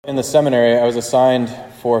In the seminary, I was assigned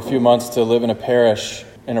for a few months to live in a parish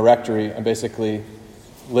in a rectory and basically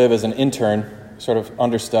live as an intern, sort of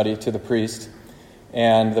understudy to the priest.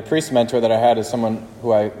 And the priest mentor that I had is someone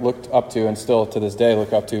who I looked up to and still to this day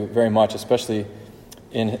look up to very much, especially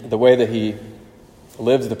in the way that he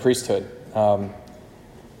lives the priesthood,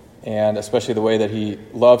 and especially the way that he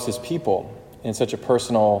loves his people in such a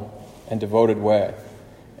personal and devoted way.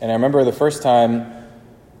 And I remember the first time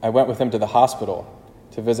I went with him to the hospital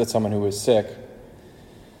to visit someone who was sick.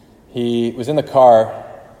 He was in the car,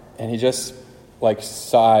 and he just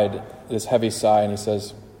sighed, this heavy sigh, and he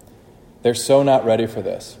says, "They're so not ready for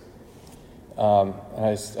this." And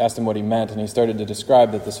I asked him what he meant, and he started to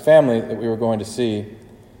describe that this family that we were going to see, it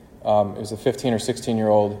was a 15 or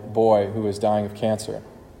 16-year-old boy who was dying of cancer.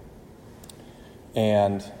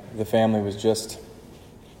 And the family was just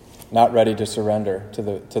not ready to surrender to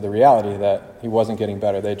the reality that he wasn't getting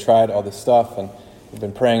better. They tried all this stuff, and we've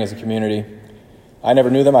been praying as a community. I never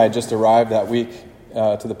knew them. I had just arrived that week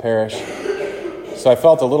to the parish. So I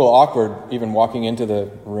felt a little awkward even walking into the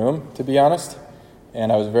room, to be honest.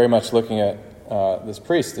 And I was very much looking at this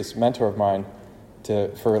priest, this mentor of mine,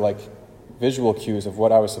 for visual cues of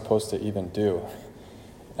what I was supposed to even do.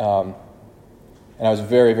 And I was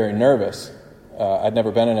very, very nervous. I'd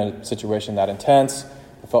never been in a situation that intense.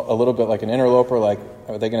 I felt a little bit like an interloper,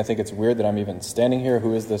 are they going to think it's weird that I'm even standing here?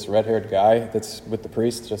 Who is this red-haired guy that's with the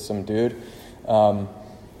priest? Just some dude.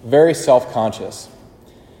 Very self-conscious.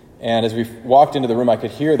 And as we walked into the room, I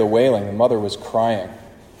could hear the wailing. The mother was crying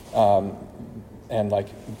and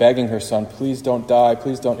begging her son, "Please don't die,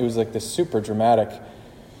 please don't." It was this super dramatic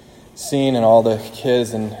scene, and all the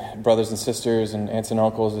kids and brothers and sisters and aunts and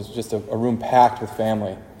uncles. It was just a room packed with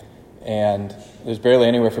family. And there's barely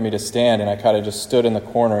anywhere for me to stand, and I kind of just stood in the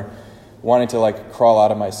corner wanting to crawl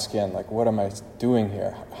out of my skin. What am I doing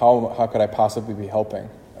here? How could I possibly be helping?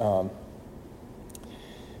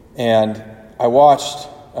 And I watched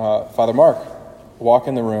Father Mark walk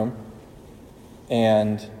in the room,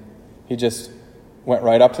 and he just went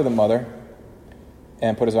right up to the mother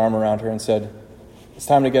and put his arm around her and said, "It's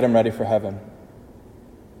time to get him ready for heaven."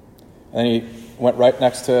 And then he went right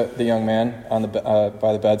next to the young man on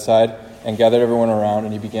by the bedside and gathered everyone around,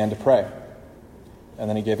 and he began to pray. And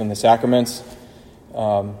then he gave him the sacraments.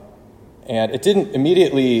 And it didn't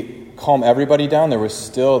immediately calm everybody down. There was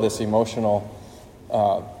still this emotional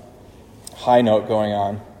high note going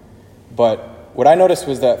on. But what I noticed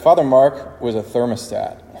was that Father Mark was a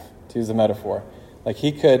thermostat, to use the metaphor.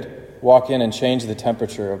 He could walk in and change the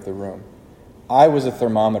temperature of the room. I was a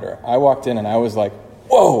thermometer. I walked in and I was like,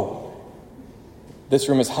 "Whoa! This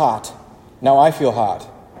room is hot. Now I feel hot."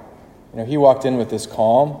 He walked in with this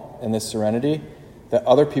calm and this serenity that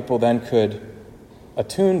other people then could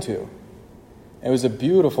attune to. It was a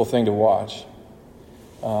beautiful thing to watch.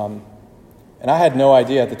 And I had no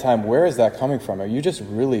idea at the time, where is that coming from? Are you just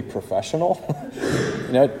really professional?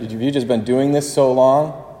 Have you just been doing this so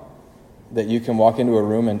long that you can walk into a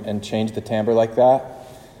room and change the timbre like that?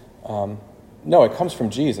 No, it comes from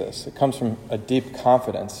Jesus. It comes from a deep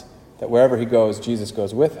confidence that wherever he goes, Jesus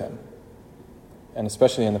goes with him. And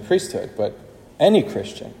especially in the priesthood, but any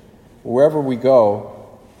Christian, wherever we go,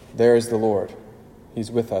 there is the Lord.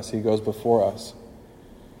 He's with us. He goes before us.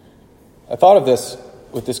 I thought of this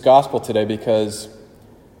with this gospel today because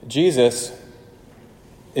Jesus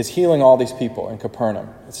is healing all these people in Capernaum.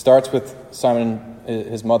 It starts with Simon,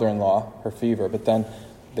 his mother-in-law, her fever, but then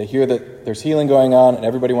they hear that there's healing going on and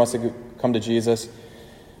everybody wants to come to Jesus.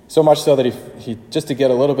 So much so that he just to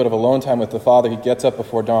get a little bit of alone time with the Father, he gets up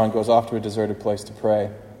before dawn, goes off to a deserted place to pray.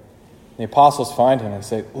 The apostles find him and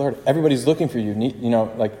say, "Lord, everybody's looking for you.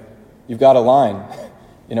 You've got a line.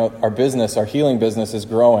 Our business, our healing business is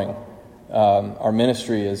growing. Our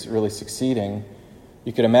ministry is really succeeding."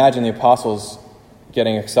 You could imagine the apostles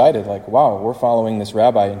getting excited, "Wow, we're following this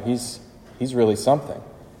rabbi, and he's really something."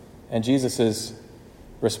 And Jesus'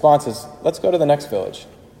 response is, "Let's go to the next village.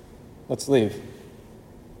 Let's leave.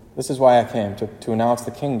 This is why I came, to announce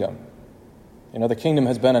the kingdom. The kingdom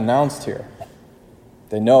has been announced here.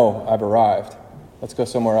 They know I've arrived. Let's go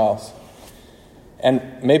somewhere else." And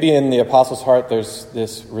maybe in the apostles' heart there's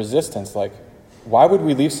this resistance, why would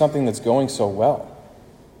we leave something that's going so well?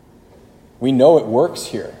 We know it works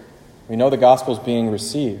here. We know the gospel's being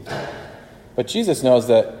received. But Jesus knows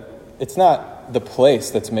that it's not the place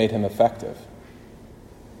that's made him effective.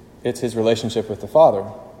 It's his relationship with the Father.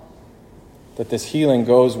 That this healing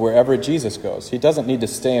goes wherever Jesus goes. He doesn't need to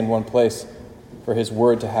stay in one place for his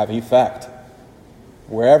word to have effect.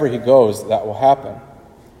 Wherever he goes, that will happen.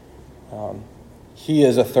 He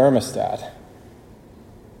is a thermostat.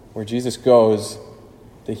 Where Jesus goes,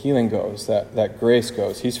 the the healing goes, that grace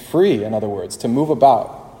goes. He's free, in other words, to move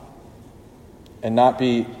about and not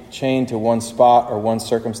be chained to one spot or one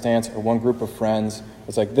circumstance or one group of friends.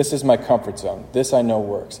 It's like, this is my comfort zone. This I know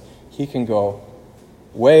works. He can go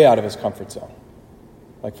way out of his comfort zone,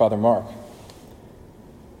 like Father Mark.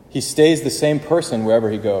 He stays the same person wherever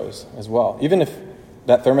he goes as well. Even if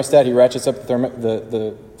that thermostat, he ratchets up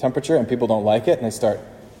the temperature and people don't like it and they start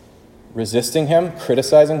resisting him,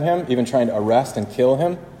 criticizing him, even trying to arrest and kill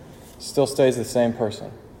him, still stays the same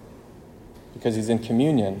person because he's in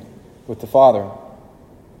communion with the Father.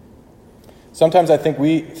 Sometimes I think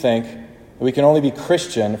we think that we can only be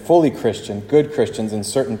Christian, fully Christian, good Christians in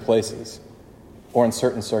certain places or in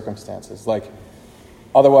certain circumstances. Like,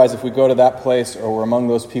 otherwise, if we go to that place or we're among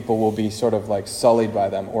those people, we'll be sort of like sullied by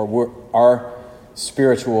them, or our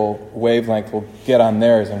spiritual wavelength will get on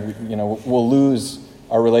theirs, and we'll lose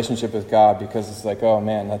our relationship with God because it's like, oh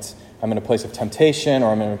man, I'm in a place of temptation,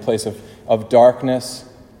 or I'm in a place of darkness,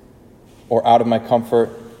 or out of my comfort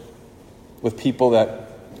with people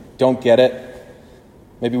that don't get it.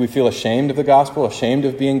 Maybe we feel ashamed of the gospel, ashamed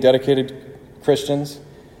of being dedicated Christians,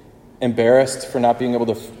 embarrassed for not being able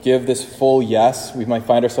to give this full yes. We might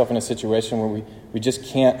find ourselves in a situation where we just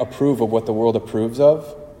can't approve of what the world approves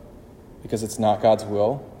of because it's not God's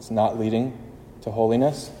will. It's not leading to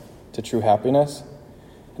holiness, to true happiness.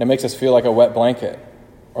 And it makes us feel like a wet blanket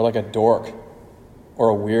or like a dork or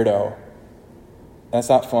a weirdo. And that's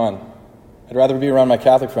not fun. I'd rather be around my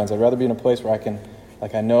Catholic friends. I'd rather be in a place where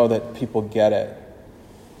I know that people get it.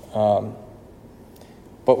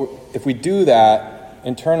 But if we do that,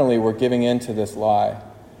 internally we're giving in to this lie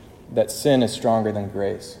that sin is stronger than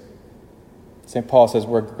grace. St. Paul says,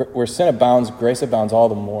 where sin abounds, grace abounds all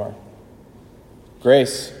the more.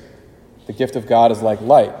 Grace, the gift of God, is like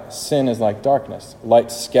light. Sin is like darkness.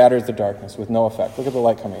 Light scatters the darkness with no effect. Look at the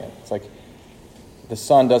light coming in. It's like the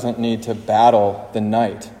sun doesn't need to battle the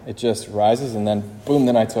night. It just rises and then, boom,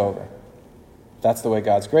 the night's over. That's the way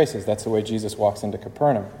God's grace is. That's the way Jesus walks into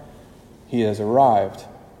Capernaum. He has arrived,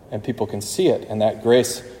 and people can see it, and that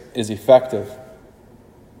grace is effective.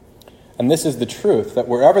 And this is the truth, that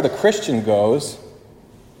wherever the Christian goes,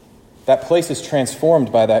 that place is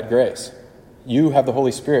transformed by that grace. You have the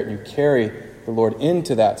Holy Spirit, and you carry the Lord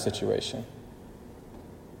into that situation.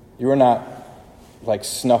 You are not like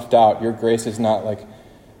snuffed out. Your grace is not like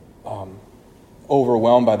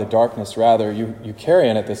overwhelmed by the darkness. Rather, you carry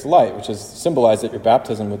in it this light, which is symbolized at your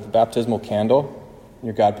baptism with the baptismal candle.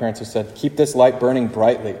 Your godparents have said, keep this light burning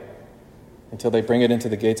brightly until they bring it into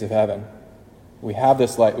the gates of heaven. We have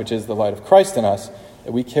this light, which is the light of Christ in us,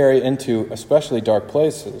 that we carry into especially dark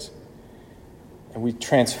places. And we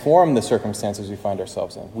transform the circumstances we find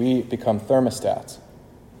ourselves in. We become thermostats,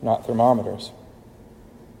 not thermometers.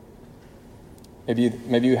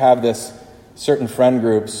 Maybe you have this certain friend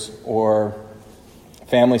groups or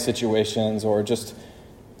family situations or just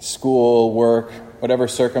school, work, whatever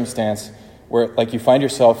circumstance, where like you find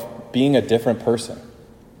yourself being a different person.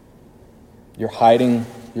 You're hiding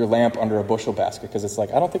your lamp under a bushel basket because it's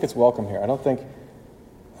like, I don't think it's welcome here. I don't think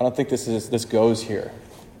this goes here.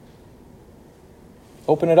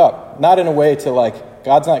 Open it up. Not in a way to like,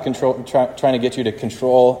 God's not trying to get you to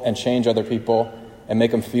control and change other people and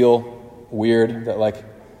make them feel weird that like,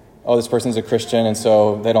 oh, this person's a Christian and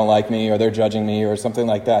so they don't like me or they're judging me or something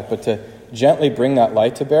like that. But to gently bring that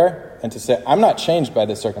light to bear and to say, I'm not changed by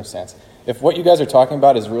this circumstance. If what you guys are talking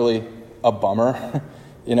about is really a bummer,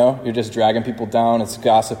 you're just dragging people down, it's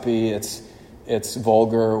gossipy, it's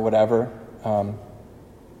vulgar or whatever,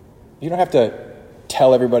 you don't have to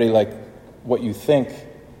tell everybody like what you think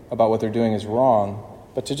about what they're doing is wrong,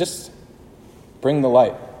 but to just bring the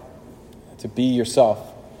light, to be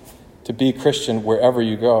yourself, to be Christian wherever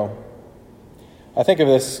you go. I think of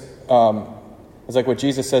this as like what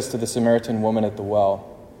Jesus says to the Samaritan woman at the well.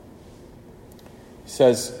 He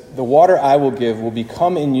says, the water I will give will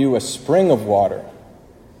become in you a spring of water,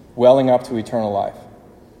 welling up to eternal life.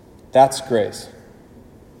 That's grace.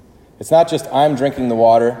 It's not just I'm drinking the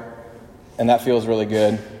water and that feels really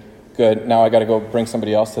good. Good, now I got to go bring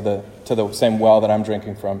somebody else to the same well that I'm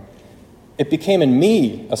drinking from. It became in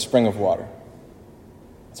me a spring of water.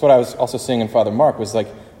 That's what I was also seeing in Father Mark, was like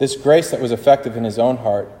this grace that was effective in his own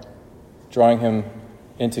heart, drawing him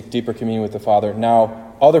into deeper communion with the Father.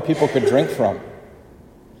 Now other people could drink from.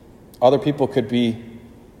 Other people could be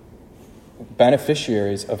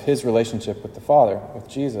beneficiaries of his relationship with the Father, with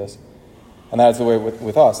Jesus. And that is the way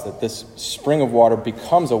with us, that this spring of water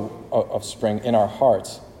becomes a spring in our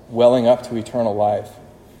hearts, welling up to eternal life.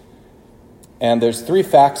 And there's 3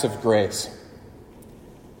 facts of grace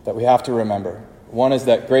that we have to remember. One is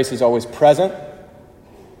that grace is always present.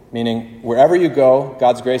 meaning wherever you go,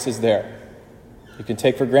 God's grace is there. You can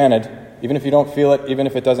take for granted, even if you don't feel it, even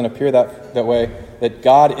if it doesn't appear that way, that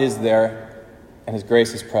God is there and his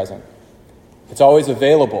grace is present. It's always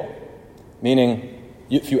available, meaning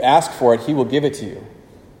if you ask for it, he will give it to you.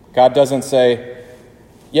 God doesn't say,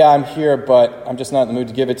 yeah, I'm here, but I'm just not in the mood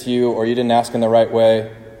to give it to you, or you didn't ask in the right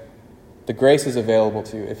way. The grace is available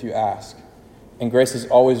to you if you ask. And grace is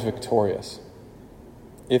always victorious.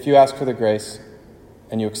 If you ask for the grace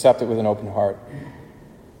and you accept it with an open heart,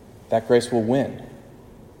 that grace will win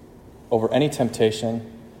over any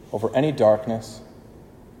temptation, over any darkness.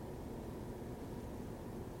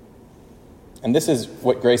 And this is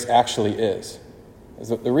what grace actually is.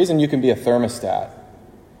 The reason you can be a thermostat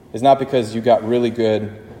is not because you got really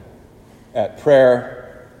good at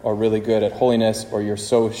prayer or really good at holiness or you're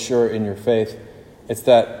so sure in your faith. It's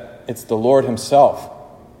that it's the Lord himself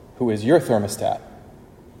who is your thermostat.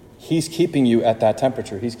 He's keeping you at that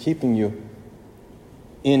temperature. He's keeping you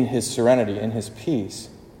in his serenity, in his peace.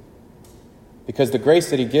 Because the grace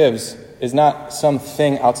that he gives is not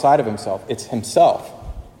something outside of himself. It's himself.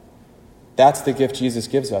 That's the gift Jesus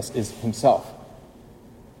gives us, is himself.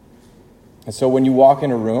 And so when you walk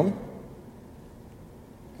in a room,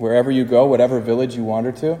 wherever you go, whatever village you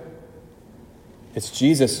wander to, it's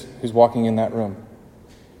Jesus who's walking in that room.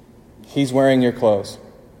 He's wearing your clothes.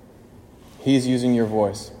 He's using your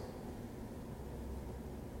voice.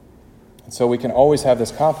 And so we can always have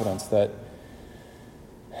this confidence that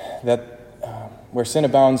where sin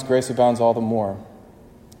abounds, grace abounds all the more.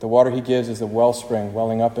 The water he gives is a wellspring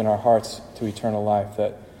welling up in our hearts to eternal life.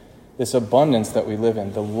 That this abundance that we live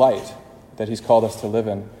in, the light that he's called us to live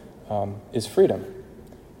in, is freedom.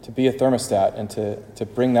 To be a thermostat and to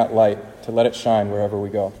bring that light, to let it shine wherever we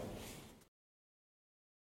go.